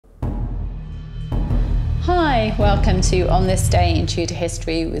Hi, welcome to On This Day in Tudor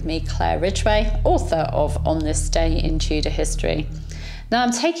History with me, Claire Ridgway, author of On This Day in Tudor History. Now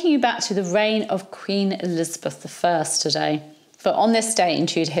I'm taking you back to the reign of Queen Elizabeth I today. For On This Day in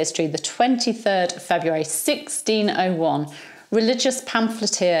Tudor History, the 23rd of February 1601, religious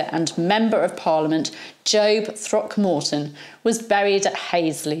pamphleteer and Member of Parliament Job Throckmorton was buried at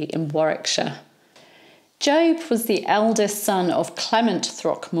Haseley in Warwickshire. Job was the eldest son of Clement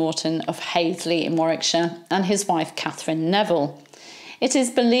Throckmorton of Haseley in Warwickshire and his wife Catherine Neville. It is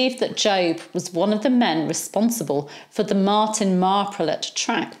believed that Job was one of the men responsible for the Marprelate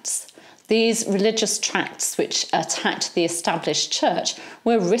tracts. These religious tracts, which attacked the established church,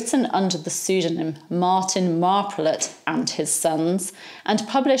 were written under the pseudonym Martin Marprelate and his sons, and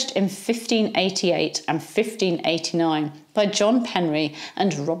published in 1588 and 1589 by John Penry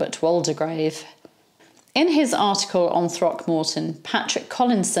and Robert Waldegrave. In his article on Throckmorton, Patrick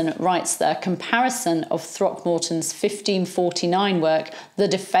Collinson writes that a comparison of Throckmorton's 1549 work, The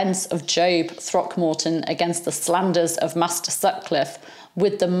Defence of Job Throckmorton against the Slanders of Master Sutcliffe,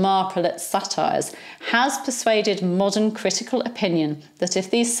 with the Marprelate satires, has persuaded modern critical opinion that if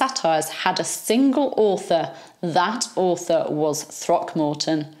these satires had a single author, that author was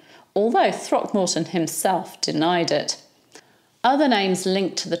Throckmorton, although Throckmorton himself denied it. Other names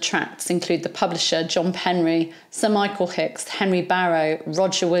linked to the tracts include the publisher John Penry, Sir Michael Hicks, Henry Barrow,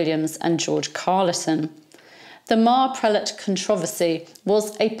 Roger Williams and George Carleton. The Marprelate Controversy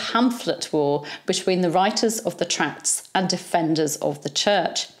was a pamphlet war between the writers of the tracts and defenders of the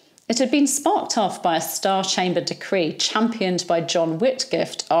church. It had been sparked off by a Star Chamber decree championed by John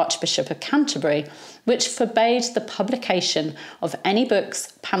Whitgift, Archbishop of Canterbury, which forbade the publication of any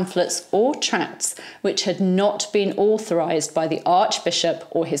books, pamphlets or tracts which had not been authorised by the Archbishop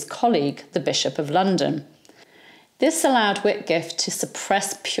or his colleague, the Bishop of London. This allowed Whitgift to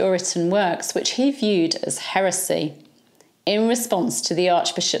suppress Puritan works which he viewed as heresy. In response to the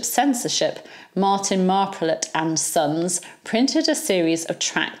Archbishop's censorship, Martin Marprelate and Sons printed a series of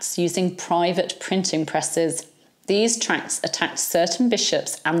tracts using private printing presses. These tracts attacked certain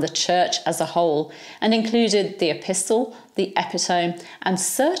bishops and the church as a whole, and included the epistle, the epitome, and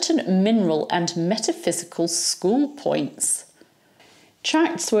certain mineral and metaphysical school points.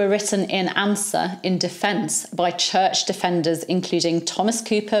 Tracts were written in answer, in defence, by church defenders including Thomas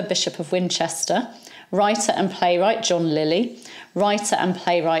Cooper, Bishop of Winchester, writer and playwright John Lilly, writer and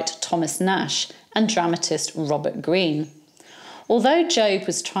playwright Thomas Nash, and dramatist Robert Greene. Although Job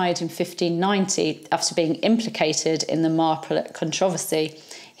was tried in 1590 after being implicated in the Marprelate Controversy,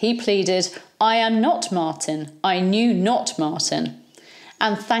 he pleaded, "I am not Martin, I knew not Martin,"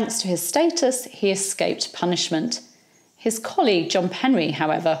 and thanks to his status, he escaped punishment. His colleague John Penry,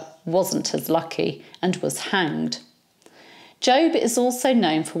 however, wasn't as lucky and was hanged. Job is also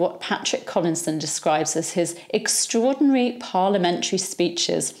known for what Patrick Collinson describes as his extraordinary parliamentary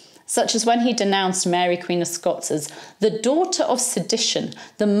speeches, such as when he denounced Mary Queen of Scots as the daughter of sedition,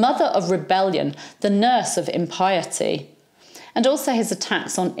 the mother of rebellion, the nurse of impiety, and also his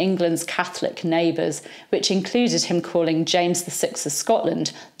attacks on England's Catholic neighbours, which included him calling James VI of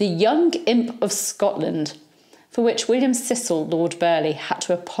Scotland the young imp of Scotland, for which William Cecil, Lord Burleigh, had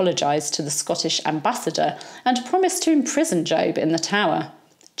to apologise to the Scottish ambassador and promised to imprison Job in the Tower.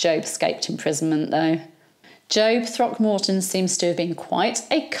 Job escaped imprisonment, though. Job Throckmorton seems to have been quite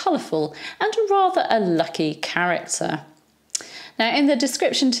a colourful and rather a lucky character. Now, in the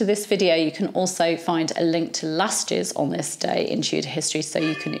description to this video, you can also find a link to last year's On This Day in Tudor History, so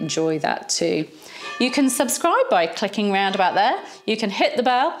you can enjoy that too. You can subscribe by clicking round about there. You can hit the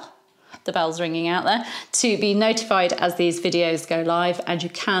bell. The bell's ringing out there, to be notified as these videos go live, and you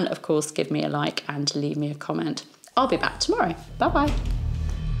can of course give me a like and leave me a comment. I'll be back tomorrow. Bye bye.